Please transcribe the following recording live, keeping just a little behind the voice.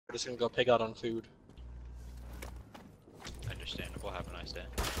We're just gonna go pig out on food. Understandable. Have a nice day.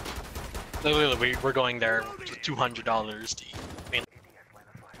 Literally, we're going there with $200 to eat.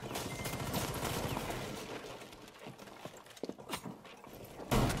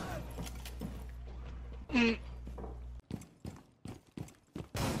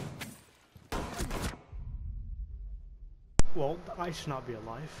 Well, I should not be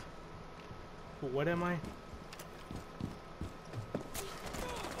alive. But what am I?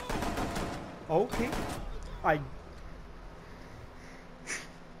 Okay.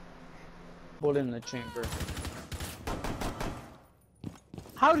 Bullet in the chamber.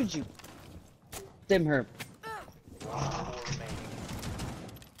 How did you stim her?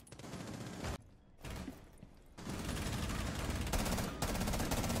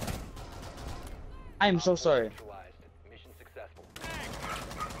 I am so sorry. Mission successful.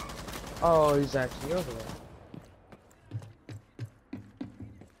 Oh, he's actually over there.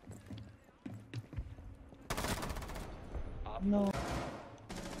 No.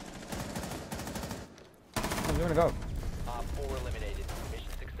 I'm gonna go. Op 4 eliminated. Mission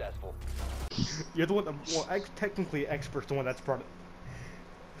successful. You're the one that, well, technically Expert's the one that's brought it.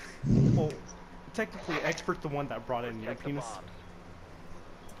 Well, technically Expert's the one that brought in your penis.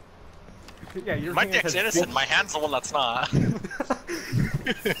 Yeah, your My hand dick's has innocent, big- my hand's the one that's not.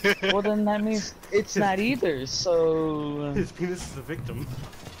 Well, then that means it's not either, so... His penis is the victim.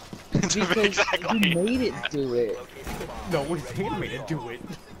 Because Exactly. you made it do it. No, his hand made it do it.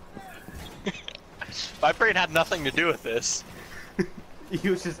 My brain had nothing to do with this. He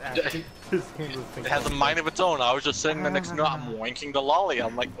was just acting. His hand was thinking. It has a mind of its own. I was just sitting there next to it, I'm wanking the lolly.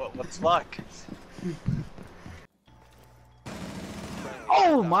 I'm like, what the fuck?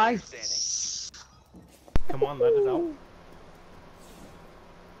 Oh my! Come on, let it out.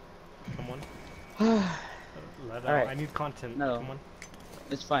 Come on. Let it out. Alright. I need content. No. Come on.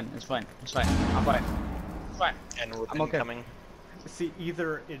 It's fine, it's fine, it's fine. I'm fine. It's fine. And we're I'm okay. incoming. See,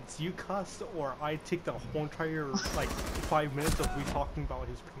 either it's you cuss or I take the whole entire, like, 5 minutes of we talking about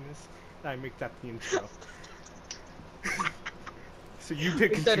his penis and I make that the intro. So you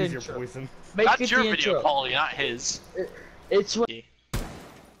pick and Make that choose your intro. poison. Make That's it your the video intro. quality, not his. It's what.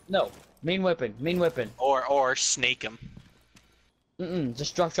 No, main weapon, main weapon. Or snake him.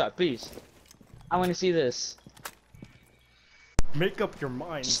 Just drop shot, please. I want to see this. Make up your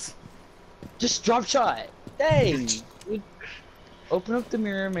minds. Just drop shot. Dang. Dude. Open up the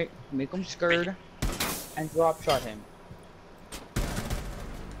mirror, make him scared, and drop shot him.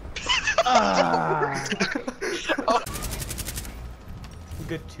 Ah.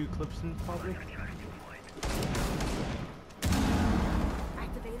 Good 2 clips in probably.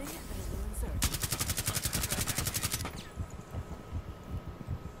 Activating adrenaline surge.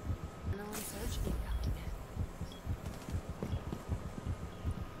 Adrenaline surge incoming.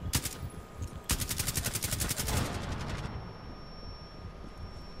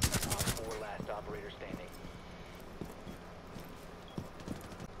 Op 4 last operator standing.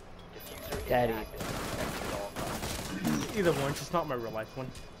 Diffuser Daddy. inactive. Protected at all costs. Either one, just not my real life one.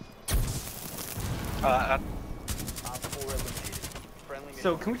 Op 4 eliminated. Friendly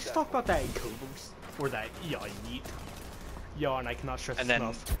So mission can we just talk about that code boost? Or that yeet? Yaw, and I cannot stress And this then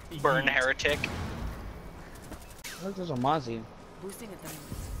enough. burn Yeet. heretic. Look, there's a Mozzie. Boosting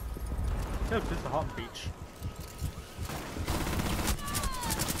adrenaline. No, this is the hot beach.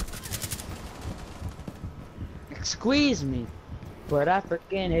 Squeeze me, but I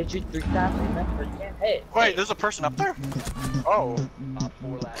freaking hit you 3 times in that freaking head. Wait, there's a person up there? Oh. Op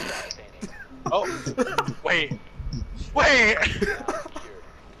 4 last standing. Oh. Wait. Wait!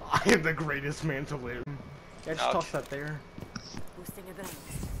 I am the greatest man to live. Yeah, just Okay. toss that there. Boosting adrenaline.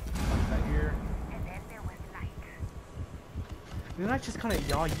 Toss that here. Then I just kind of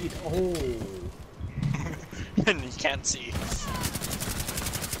yaw yeet. Oh. And you can't see.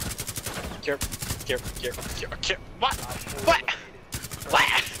 What? What?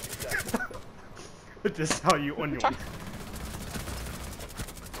 What? This is how you onion.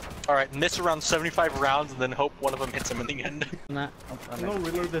 Alright, miss around 75 rounds and then hope one of them hits him in the end. Not. I'm gonna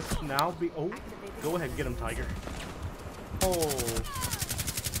reload this now. Oh, go ahead, get him, Tiger. Oh.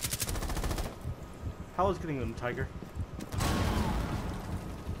 How is getting them, Tiger?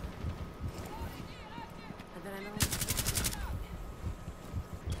 Adrenaline.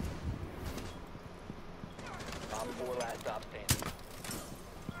 Op 4 last stop standing.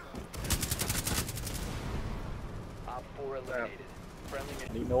 Op 4 eliminated. Friendly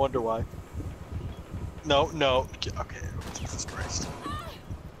mission. No wonder why. No. Okay, Jesus Christ.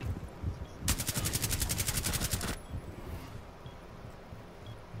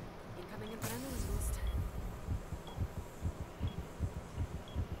 Incoming adrenaline boost.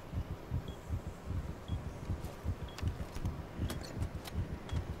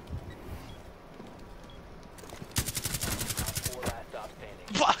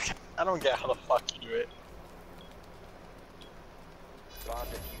 I don't get how the fuck you do it. Bomb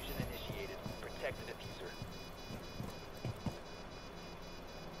diffusion initiated. Protect the diffuser.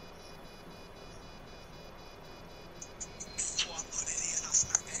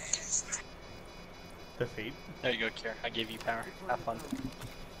 The fate. There you go, Kier. I gave you power. Have fun.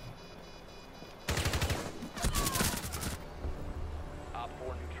 Op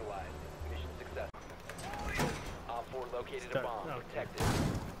 4 neutralized. Mission successful. Op 4 located a bomb. Okay. Protect it.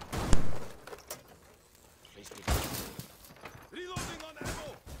 Reloading on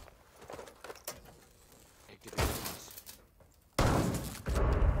ammo.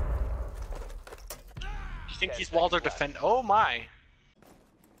 You think these walls are defend? Oh my!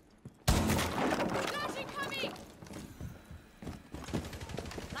 Flashing coming!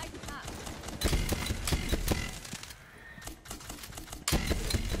 Light up.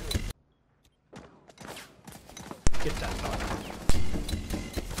 Get that dog.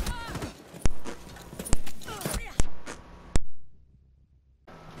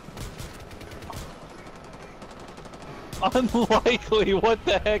 Unlikely, what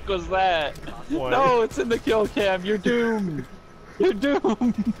the heck was that? What? No, it's in the kill cam, you're doomed! You're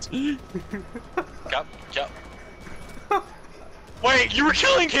doomed! Yup, yup. Wait, you were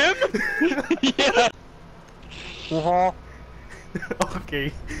killing him? Yeah!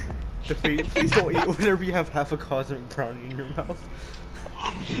 Okay. The fate. Please don't eat whenever you have half a cosmic brownie in your mouth.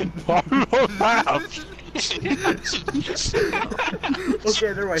 Okay, never mind. I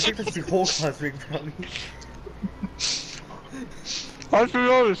think that's the whole cosmic brownie. How'd you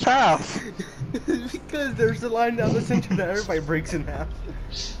know it's half? Because there's a line down the center that everybody breaks in half.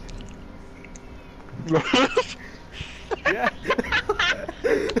 Yeah.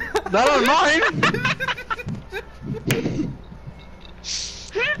 Not on mine!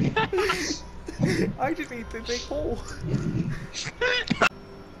 I just ate the big hole.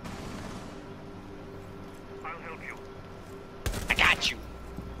 I got you.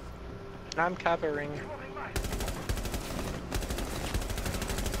 I'm covering.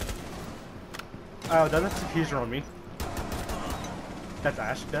 Oh, that's a diffuser on me. That's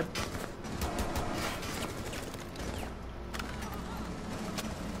Ash dead.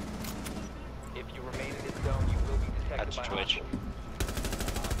 If you remain in this zone, you will be detected That's by Twitch.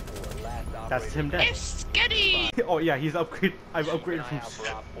 hostiles. Last That's operator him dead. It's Skitty! Oh yeah, he's upgrade. I've Keep an upgraded eye from. out for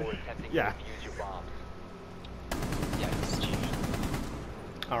Op 4 attempting Yeah. to defuse your bombs.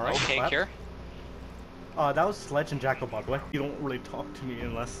 All right. Okay, clap. Kier. That was Sledge and Jackal, by the way. You don't really talk to me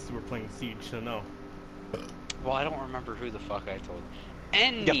unless we're playing Siege, so no. Well, I don't remember who the fuck I told.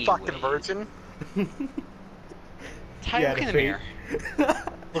 Anyway, You fucking virgin. Ty, Yeah, look the in the fate. mirror.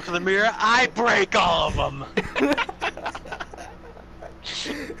 Look in the mirror. I break all of them.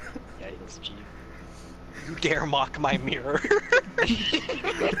 Yikes, Chief. You dare mock my mirror.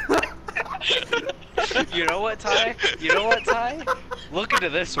 You know what, Ty? You know what, Ty? Look into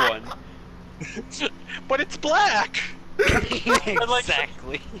this one. But it's black.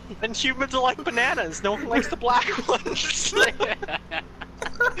 Exactly. And humans are like bananas. No one likes the black ones.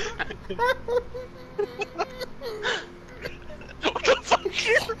 What the fuck?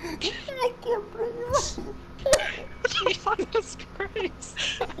 Jesus Christ.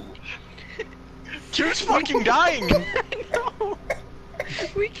 Kier's fucking dying. No.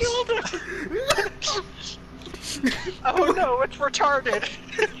 We killed him. Oh no, it's retarded.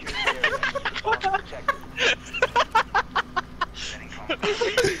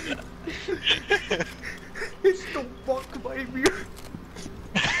 It's the fuck my mirror.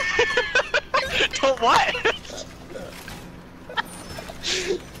 Don't what?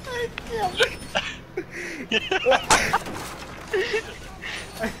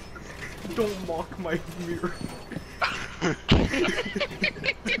 Don't mock my mirror.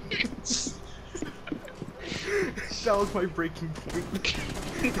 That was my breaking point.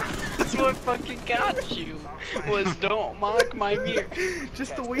 That's what fucking got you. Was don't mock my mirror.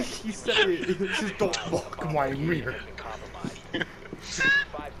 Just the way he said it, it was just don't mock my mirror.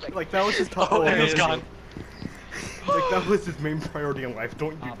 Like that was his top Oh, priority. he's gone. Like that was his main priority in life.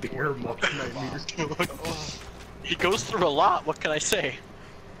 Don't you dare mock my mirror. He goes through a lot. What can I say?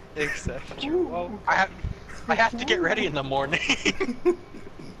 Except you. Well, I have to get ready in the morning.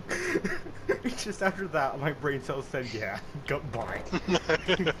 Just after that, my brain cells said, "Yeah, goodbye."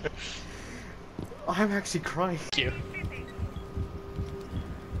 I'm actually crying. Thank you.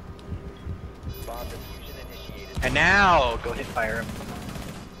 Bomb diffusion initiated. And now, go hit fire him.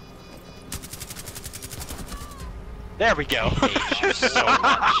 There we go. hate you so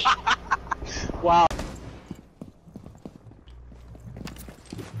much. Wow.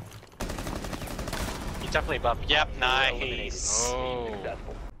 He's definitely above. Yep, nice. Oh.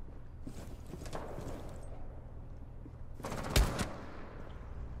 Successful.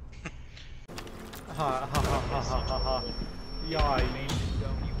 ha ha ha ha ha ha ha. Yeah. Remain in the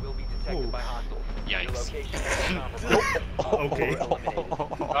zone, you will be detected by hostiles. Your Yikes. location is compromised. Okay.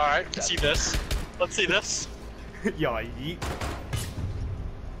 Eliminated. Alright, let's see this. Let's see this. Yeah. Yeet.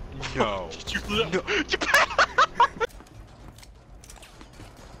 No. You have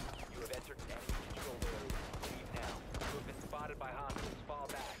entered an enemy controlled area. Leave now. You have been spotted by hostiles. Fall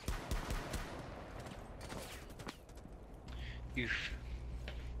back. Oof.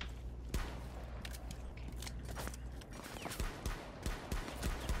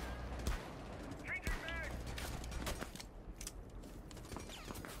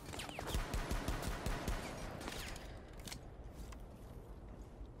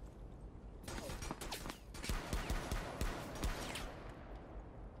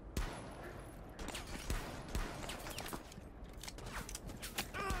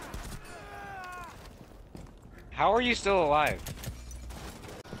 How are you still alive?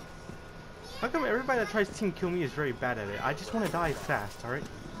 How come everybody that tries to team kill me is very bad at it? I just want to die fast, alright?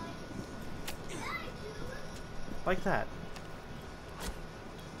 Like that.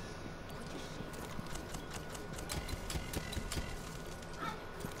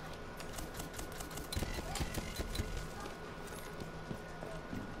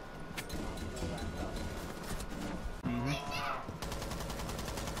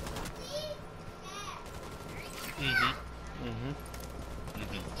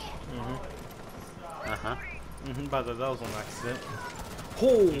 By the way, that was an accident.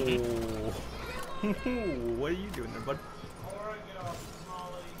 Oh! What are you doing there, bud?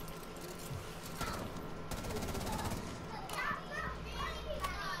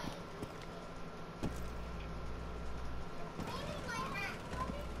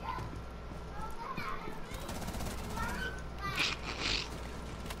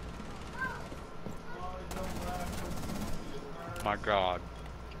 My God.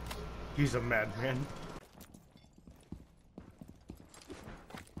 He's a madman.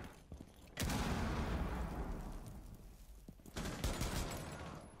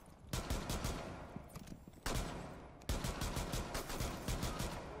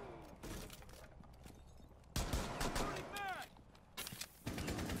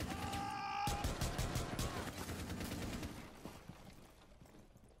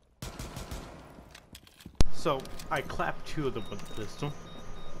 So, I clapped 2 of them with the pistol.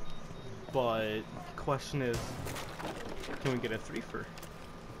 But, question is, can we get a 3-fer?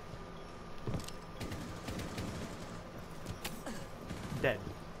 Dead.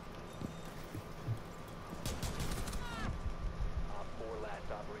 Op 4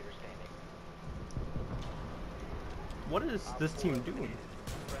 last operator standing. What is this team doing?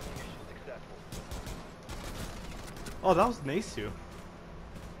 Friendly mission successful. Oh, that was nice too.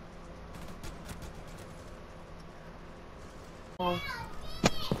 Oh.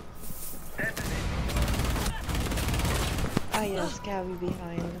 Ah yes, Gabby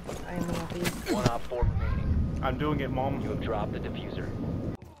behind. I am happy. One Op 4 remaining. I'm doing it, Mom. You have dropped the diffuser.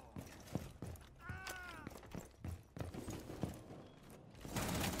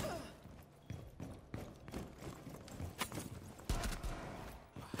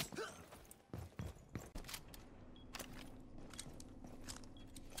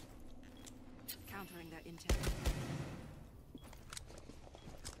 Countering their intel.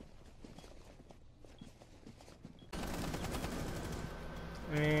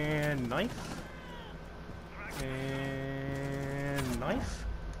 And knife. And knife.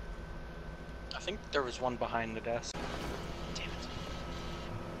 I think there was one behind the desk. Damn it.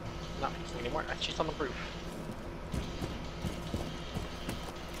 Not making anymore. She's on the roof.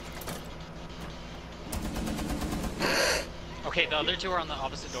 Okay, the other two are on the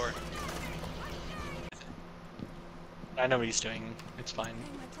opposite door. I know what he's doing. It's fine.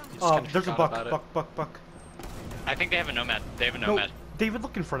 He just Oh, kinda there's a forgot buck, about it. buck. I think they have a nomad. They have a No, nomad. David,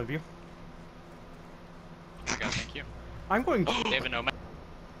 look in front of you. Okay, thank you. I'm going. They have a nomad.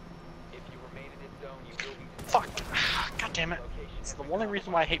 If you remain in this zone, you will be Fuck! God damn it! location It's has the been only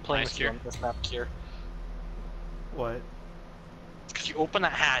reason why I hate playing Nice with you cure. on this map, Kier. What? Because you open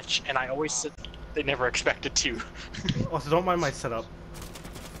that hatch, and I always sit. They never expected to. Also, don't mind my setup.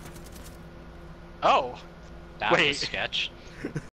 Oh! That Wait. was sketch.